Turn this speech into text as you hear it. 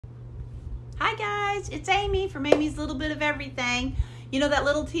Hi guys, it's Amy from Amy's Little Bit of Everything. You know that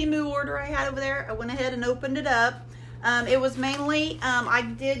little Temu order I had over there? I went ahead and opened it up. It was mainly, I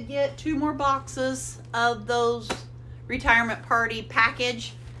did get 2 more boxes of those retirement party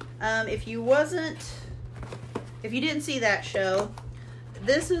package. If you didn't see that show,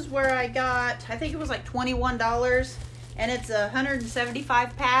 this is where I got, I think it was like $21, and it's a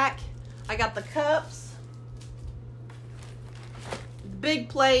 175 pack. I got the cups, big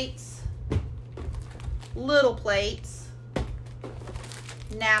plates, little plates,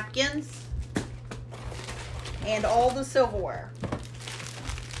 napkins, and all the silverware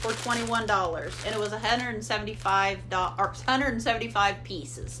for $21, and it was 175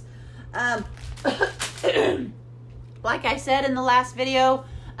 pieces. Like I said in the last video,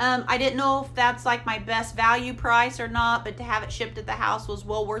 I didn't know if that's like my best value price or not, but to have it shipped at the house was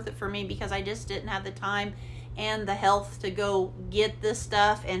well worth it for me because I just didn't have the time and the health to go get this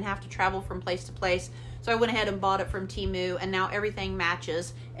stuff and have to travel from place to place. So I went ahead and bought it from Temu, and now everything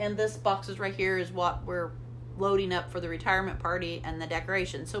matches. And this boxes right here is what we're loading up for the retirement party and the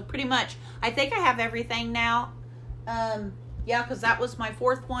decoration. So pretty much, I think I have everything now. Yeah, because that was my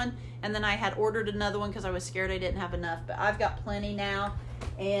 4th one, and then I had ordered another one because I was scared I didn't have enough. But I've got plenty now,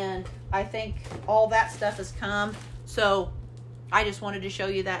 and I think all that stuff has come. So I just wanted to show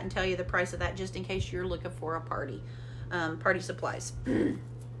you that and tell you the price of that just in case you're looking for a party supplies.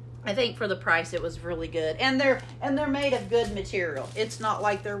 I think for the price it was really good, and they're made of good material. It's not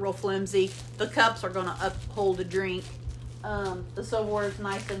like they're real flimsy. The cups are going to uphold a drink. The silverware is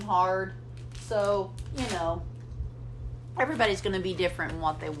nice and hard, so you know everybody's going to be different in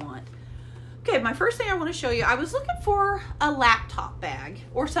what they want. Okay, my first thing I want to show you, I was looking for a laptop bag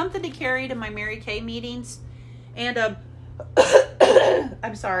or something to carry to my Mary Kay meetings, and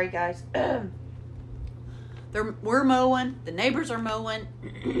I'm sorry guys. We're mowing, the neighbors are mowing,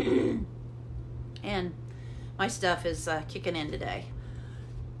 and my stuff is kicking in today.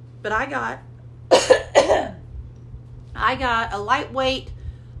 But I got a lightweight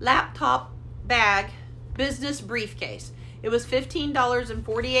laptop bag, business briefcase. It was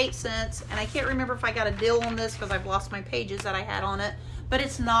 $15.48, and I can't remember if I got a deal on this because I've lost my pages that I had on it, but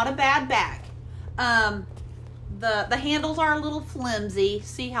it's not a bad bag. The handles are a little flimsy.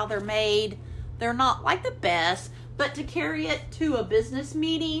 See how they're made? They're not like the best, but to carry it to a business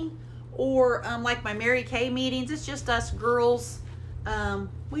meeting or like my Mary Kay meetings, it's just us girls.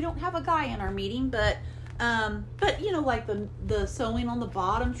 We don't have a guy in our meeting, but you know, like the sewing on the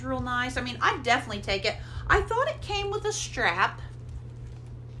bottom's real nice. I mean, I'd definitely take it. I thought it came with a strap,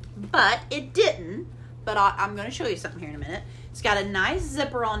 but it didn't. But I'm going to show you something here in a minute. It's got a nice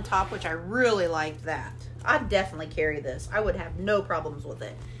zipper on top, which I really like that. I'd definitely carry this. I would have no problems with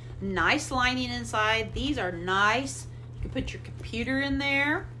it. Nice lining inside. These are nice. You can put your computer in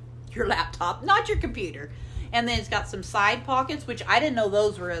there, your laptop, not your computer. And then it's got some side pockets, which I didn't know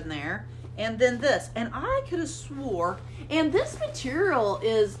those were in there. And then this, and I could have swore, and this material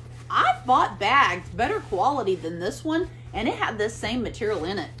is, I've bought bags better quality than this one, and it had this same material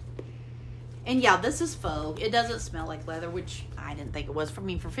in it. And yeah, this is faux. It doesn't smell like leather, which I didn't think it was for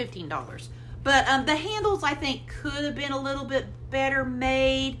me for $15. But the handles, I think, could have been a little bit better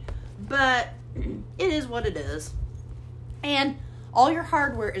made, but it is what it is. And all your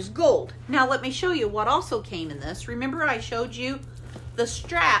hardware is gold. Now, let me show you what also came in this. Remember I showed you the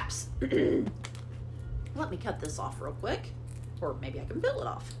straps. Let me cut this off real quick, or maybe I can peel it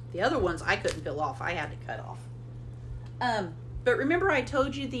off. The other ones I couldn't peel off. I had to cut off. But remember I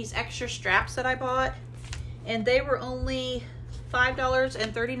told you these extra straps that I bought, and they were only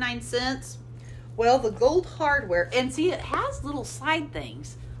 $5.39. Well, the gold hardware, and see, it has little side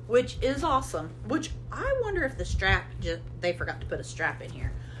things, which is awesome. Which I wonder if the strap, they forgot to put a strap in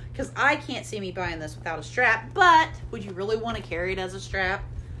here, because I can't see me buying this without a strap. But would you really want to carry it as a strap?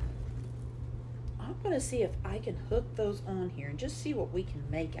 I'm going to see if I can hook those on here and just see what we can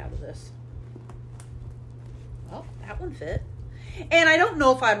make out of this. Oh, that one fit. And I don't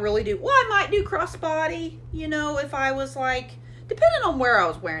know if I'd really do, well, I might do crossbody, you know, if I was like, depending on where I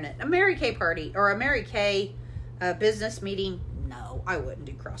was wearing it. A Mary Kay party or a Mary Kay business meeting, no, I wouldn't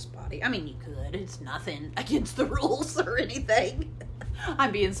do crossbody. I mean, you could. It's nothing against the rules or anything.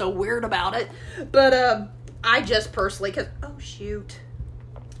 I'm being so weird about it. But I just personally, because, oh, shoot.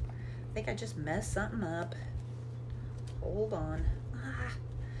 I think I just messed something up. Hold on.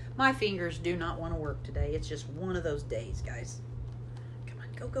 My fingers do not want to work today. It's just one of those days, guys. Come on,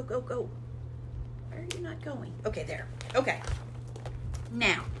 go, go, go, go. Why are you not going? Okay, there. Okay.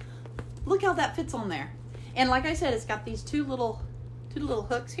 Now, look how that fits on there. And like I said, it's got these two little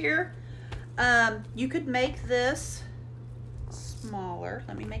hooks here. You could make this smaller.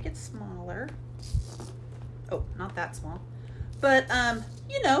 Let me make it smaller. Oh, not that small. But,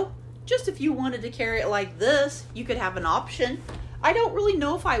 you know, just if you wanted to carry it like this, you could have an option. I don't really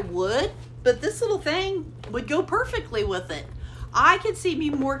know if I would, but this little thing would go perfectly with it. I could see me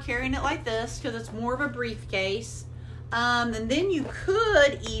more carrying it like this because it's more of a briefcase. And then you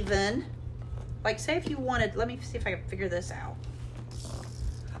could even, like, say if you wanted, let me see if I can figure this out.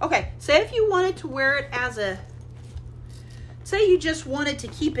 Okay, say if you wanted to wear it as a, say you just wanted to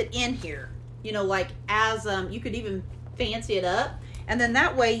keep it in here, you know, like as, you could even fancy it up. And then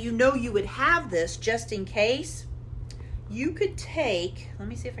that way, you know, you would have this just in case. You could take, let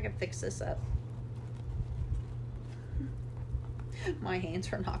me see if I can fix this up. My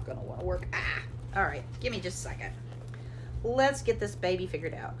hands are not gonna wanna work. Ah, all right, give me just a second. Let's get this baby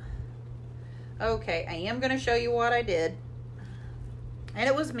figured out. Okay, I am gonna show you what I did. And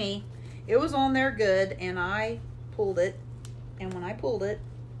it was me. It was on there good, and I pulled it. And when I pulled it,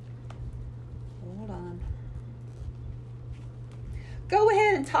 hold on. Go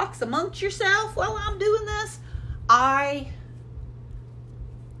ahead and talk amongst yourself while I'm doing this. I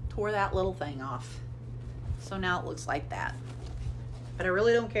tore that little thing off. So now it looks like that. But I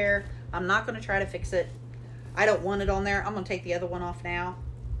really don't care. I'm not going to try to fix it. I don't want it on there. I'm going to take the other one off now.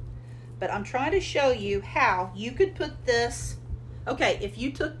 But I'm trying to show you how you could put this. Okay, if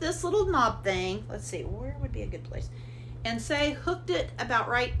you took this little knob thing, let's see, where would be a good place? And say hooked it about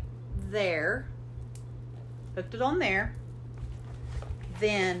right there. Hooked it on there.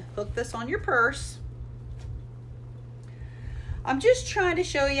 Then hook this on your purse. I'm just trying to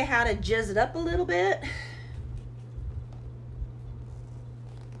show you how to jizz it up a little bit.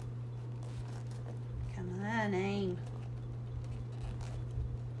 Come on, aim.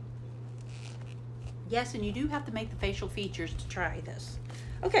 Yes, and you do have to make the facial features to try this.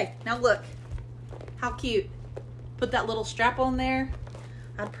 Okay, now look. How cute. Put that little strap on there.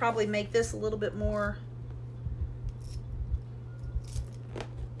 I'd probably make this a little bit more.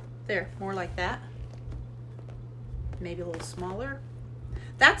 There, more like that. Maybe a little smaller.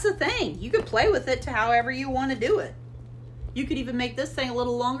 That's the thing. You could play with it to however you want to do it. You could even make this thing a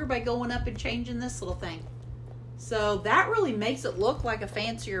little longer by going up and changing this little thing. So that really makes it look like a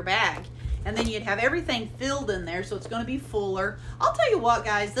fancier bag. And then you'd have everything filled in there, so it's going to be fuller. I'll tell you what,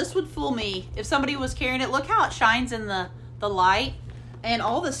 guys, this would fool me if somebody was carrying it. Look how it shines in the light. And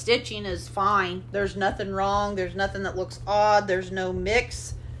all the stitching is fine. There's nothing wrong. There's nothing that looks odd. There's no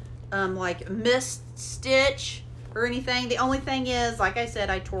mix, like missed stitch or anything. The only thing is, like I said,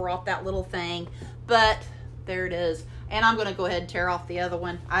 I tore off that little thing. But there it is. And I'm going to go ahead and tear off the other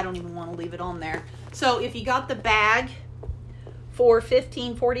one. I don't even want to leave it on there. So if you got the bag for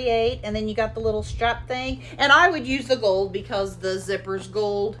 $15.48, and then you got the little strap thing, and I would use the gold because the zipper's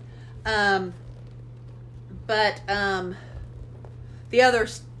gold. The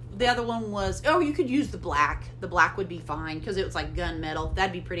other one was, oh, you could use the black. The black would be fine because it was like gunmetal.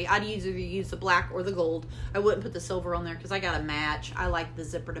 That'd be pretty. I'd either use the black or the gold. I wouldn't put the silver on there because I got a match. I like the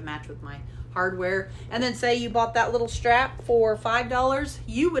zipper to match with my hardware. And then say you bought that little strap for $5,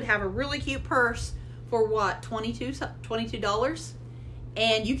 you would have a really cute purse for what, $22?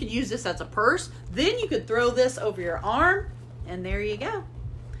 And you could use this as a purse. Then you could throw this over your arm, and there you go.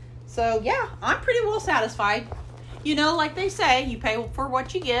 So yeah, I'm pretty well satisfied. You know, like they say, you pay for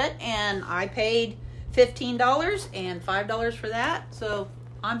what you get, and I paid $15 and $5 for that. So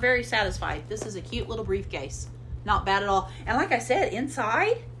I'm very satisfied. This is a cute little briefcase. Not bad at all. And like I said, the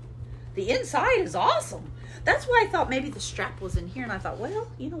inside is awesome. That's why I thought maybe the strap was in here, and I thought, well,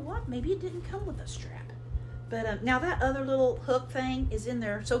 you know what? Maybe it didn't come with a strap. But now that other little hook thing is in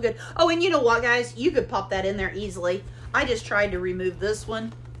there. So good. Oh, and you know what, guys? You could pop that in there easily. I just tried to remove this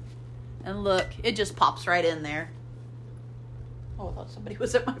one. And look, it just pops right in there. Oh, I thought somebody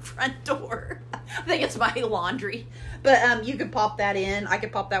was at my front door. I think it's my laundry. But you could pop that in. I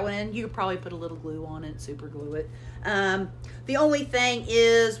could pop that one in. You could probably put a little glue on it, super glue it. The only thing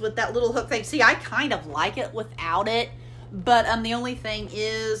is with that little hook thing, see, I kind of like it without it. But the only thing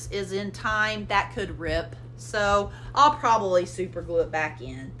is in time that could rip. So I'll probably super glue it back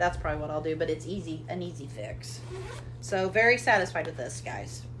in. That's probably what I'll do, but it's an easy fix. So very satisfied with this,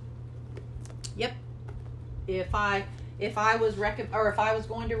 guys. Yep. If I was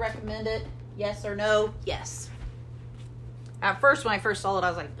going to recommend it, yes or no, yes. At first, when I first saw it, I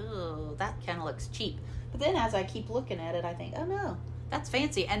was like, oh, that kind of looks cheap. But then as I keep looking at it, I think, oh no, that's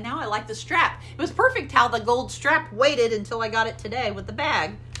fancy. And now I like the strap. It was perfect how the gold strap waited until I got it today with the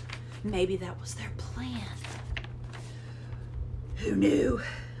bag. Maybe that was their plan. Who knew?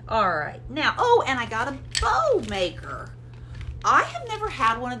 All right. Now, oh, and I got a bow maker. I have never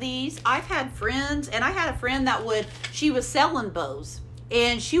had one of these. I've had friends, and I had a friend that she was selling bows.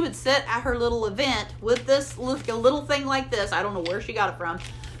 And she would sit at her little event with this, look, a little thing like this. I don't know where she got it from.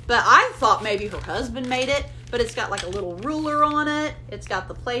 But I thought maybe her husband made it. But it's got like a little ruler on it. It's got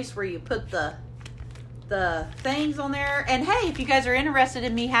the place where you put the things on there. And hey, if you guys are interested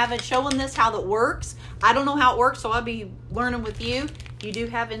in me showing this how that works, I don't know how it works, so I'll be learning with you. You do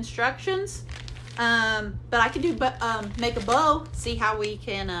have instructions. But I can do make a bow. See how we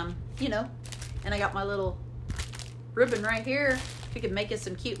can, you know. And I got my little ribbon right here. We could make us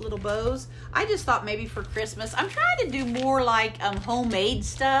some cute little bows. I just thought maybe for Christmas. I'm trying to do more like homemade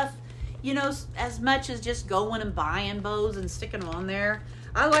stuff. You know, as much as just going and buying bows and sticking them on there.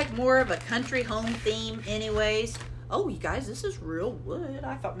 I like more of a country home theme anyways. Oh, you guys, this is real wood.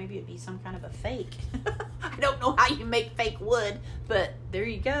 I thought maybe it'd be some kind of a fake. I don't know how you make fake wood, but there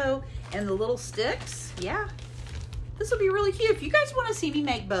you go. And the little sticks, yeah. This will be really cute. If you guys want to see me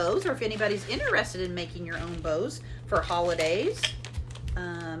make bows, or if anybody's interested in making your own bows for holidays,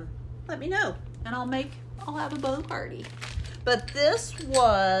 let me know, and I'll have a bow party. But this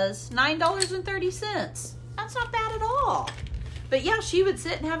was $9.30. That's not bad at all. But yeah, she would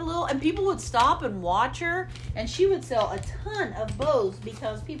sit and have a little, and people would stop and watch her, and she would sell a ton of bows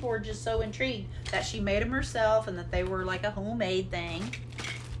because people were just so intrigued that she made them herself and that they were like a homemade thing.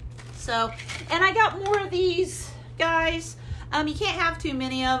 So, and I got more of these, guys. You can't have too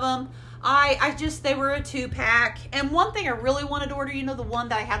many of them. They were a 2-pack. And one thing I really wanted to order, you know, the one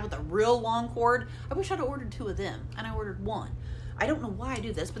that I had with a real long cord, I wish I'd have ordered 2 of them, and I ordered 1. I don't know why I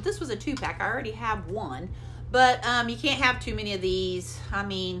do this, but this was a 2-pack. I already have 1. But you can't have too many of these. I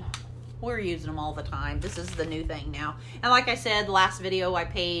mean, we're using them all the time. This is the new thing now. And like I said, last video I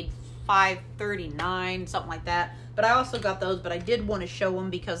paid $5.39, something like that. But I also got those, but I did want to show them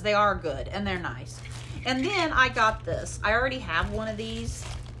because they are good and they're nice. And then I got this. I already have one of these,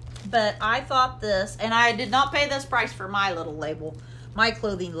 but I thought this, and I did not pay this price for my little label, my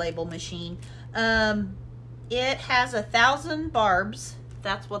clothing label machine. It has 1,000 barbs.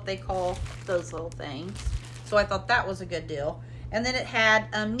 That's what they call those little things. So I thought that was a good deal. And then it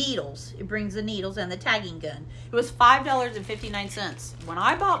had needles. It brings the needles and the tagging gun. It was $5.59. When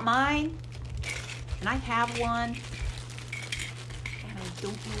I bought mine, and I have one, and I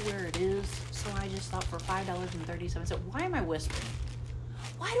don't know where it is, so I just thought for $5.37. Why am I whispering?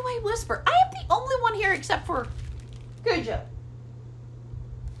 Why do I whisper? I am the only one here except for Cujo,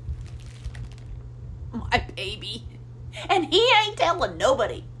 my baby. And he ain't telling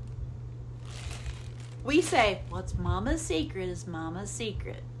nobody. We say, what's mama's secret is mama's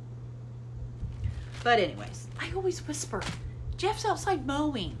secret. But anyways, I always whisper. Jeff's outside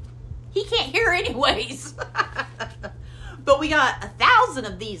mowing. He can't hear anyways. But we got 1,000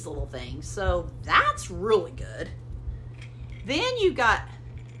 of these little things, so that's really good. Then you got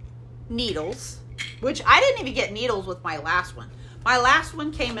needles, which I didn't even get needles with my last one. My last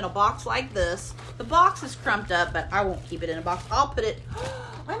one came in a box like this. The box is crumped up, but I won't keep it in a box. I'll put it,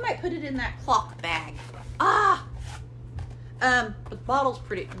 I might put it in that clock bag. The bottle's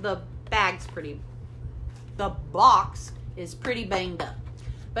pretty, the bag's pretty, the box is pretty banged up.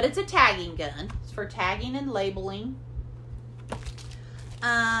 But it's a tagging gun. It's for tagging and labeling.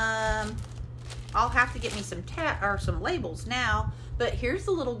 I'll have to get me some labels now. But here's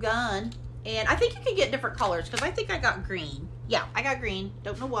the little gun. And I think you can get different colors because I think I got green. Yeah, I got green.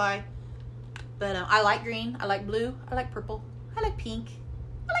 Don't know why. But I like green. I like blue. I like purple. I like pink.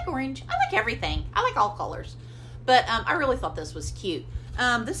 I like orange. I like everything. I like all colors. But I really thought this was cute.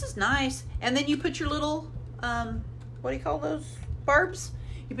 This is nice. And then you put your little, what do you call those? Barbs.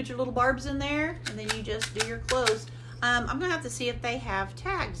 You put your little barbs in there. And then you just do your clothes. I'm going to have to see if they have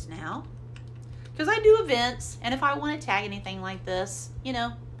tags now. Because I do events. And if I want to tag anything like this, you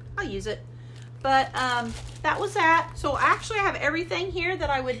know, I'll use it. But that was that. So actually I have everything here that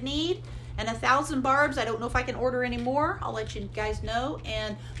I would need. And 1,000 barbs. I don't know if I can order any more. I'll let you guys know.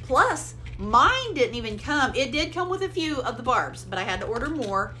 And plus, mine didn't even come. It did come with a few of the barbs, but I had to order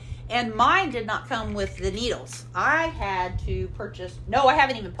more. And mine did not come with the needles. I had to purchase, no, I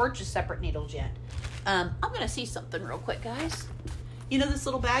haven't even purchased separate needles yet. I'm going to see something real quick, guys. You know this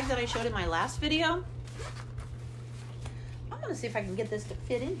little bag that I showed in my last video? I'm going to see if I can get this to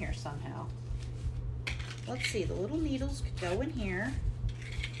fit in here somehow. Let's see, the little needles could go in here.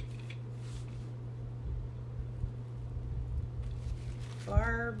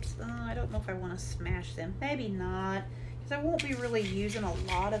 Barbs, I don't know if I want to smash them. Maybe not, because I won't be really using a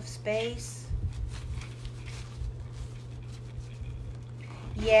lot of space.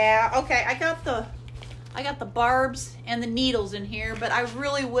 Yeah, okay, I got the barbs and the needles in here, but I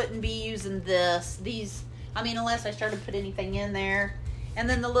really wouldn't be using these I mean, unless I started to put anything in there. And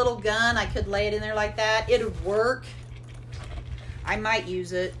then the little gun, I could lay it in there like that. It would work. I might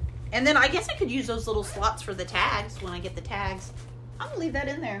use it. And then I guess I could use those little slots for the tags when I get the tags. I'm going to leave that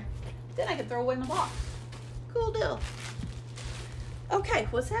in there. Then I can throw away in the box. Cool deal. Okay,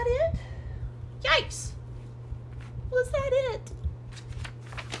 was that it? Yikes. Was that it?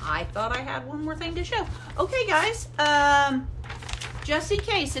 I thought I had one more thing to show. Okay, guys. Just in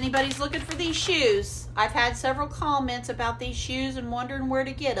case anybody's looking for these shoes, I've had several comments about these shoes and wondering where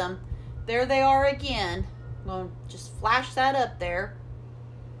to get them. There they are again. I'm going to just flash that up there.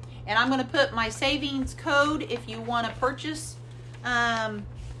 And I'm going to put my savings code if you want to purchase and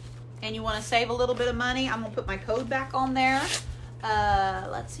you want to save a little bit of money. I'm going to put my code back on there.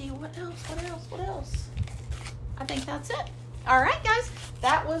 Let's see, what else? I think that's it. All right, guys,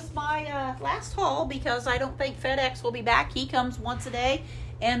 that was my last haul because I don't think FedEx will be back. He comes once a day,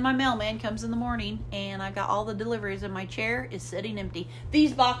 and my mailman comes in the morning, and I've got all the deliveries, and my chair is sitting empty.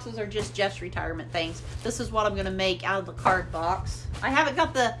 These boxes are just Jeff's retirement things. This is what I'm going to make out of the card box. I haven't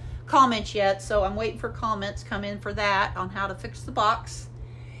got the comments yet, so I'm waiting for comments come in for that on how to fix the box.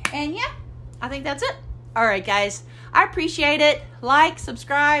 And yeah, I think that's it. All right, guys, I appreciate it. Like,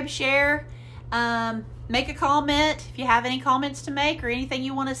 subscribe, share. Make a comment if you have any comments to make or anything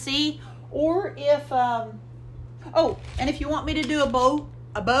you want to see. Or if, oh, and if you want me to do a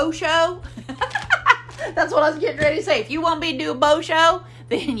bow show, that's what I was getting ready to say. If you want me to do a bow show,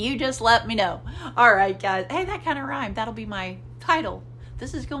 then you just let me know. All right, guys. Hey, that kind of rhymed. That'll be my title.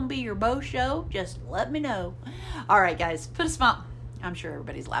 This is going to be your bow show. Just let me know. All right, guys. Put a smile. I'm sure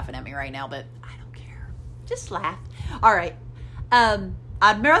everybody's laughing at me right now, but I don't care. Just laugh. All right.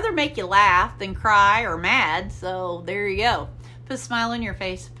 I'd rather make you laugh than cry or mad, so there you go. Put a smile on your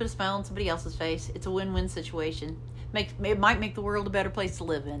face. Put a smile on somebody else's face. It's a win-win situation. It might make the world a better place to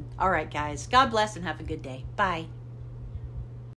live in. All right, guys. God bless and have a good day. Bye.